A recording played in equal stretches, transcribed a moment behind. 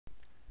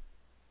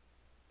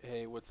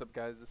Hey, what's up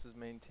guys? This is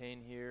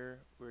Maintain here.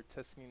 We're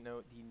testing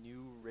out the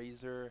new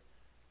Razer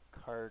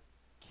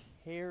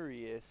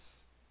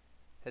Carcharias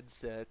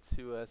headset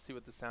to see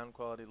what the sound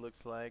quality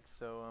looks like.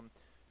 So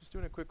just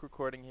doing a quick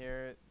recording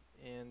here,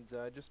 and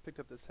I just picked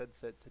up this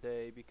headset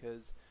today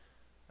because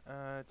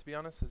to be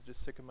honest, I was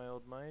just sick of my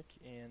old mic,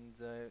 and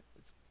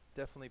it's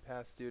definitely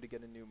past due to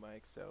get a new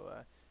mic. So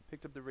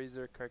picked up the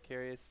Razer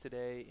Carcharias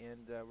today,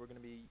 and we're going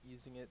to be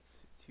using it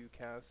to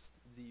cast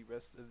the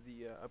rest of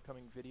the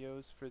upcoming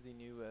videos for the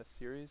new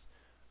series.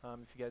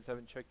 If you guys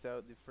haven't checked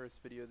out the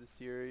first video of the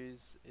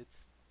series,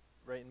 it's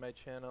right in my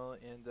channel,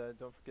 and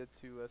don't forget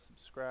to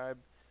subscribe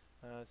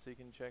so you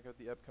can check out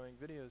the upcoming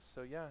videos.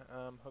 So yeah,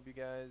 hope you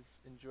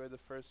guys enjoy the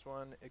first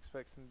one.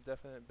 Expect some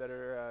definite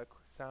better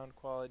sound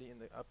quality in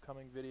the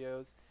upcoming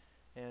videos,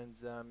 and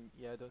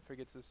yeah, don't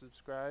forget to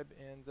subscribe,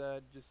 and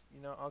just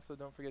also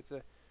don't forget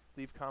to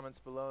leave comments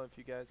below if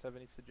you guys have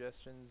any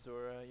suggestions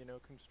or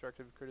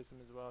constructive criticism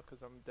as well,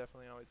 because I'm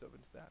definitely always open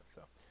to that.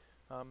 So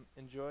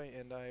enjoy,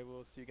 and I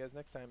will see you guys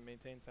next time.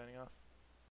 Maintain signing off.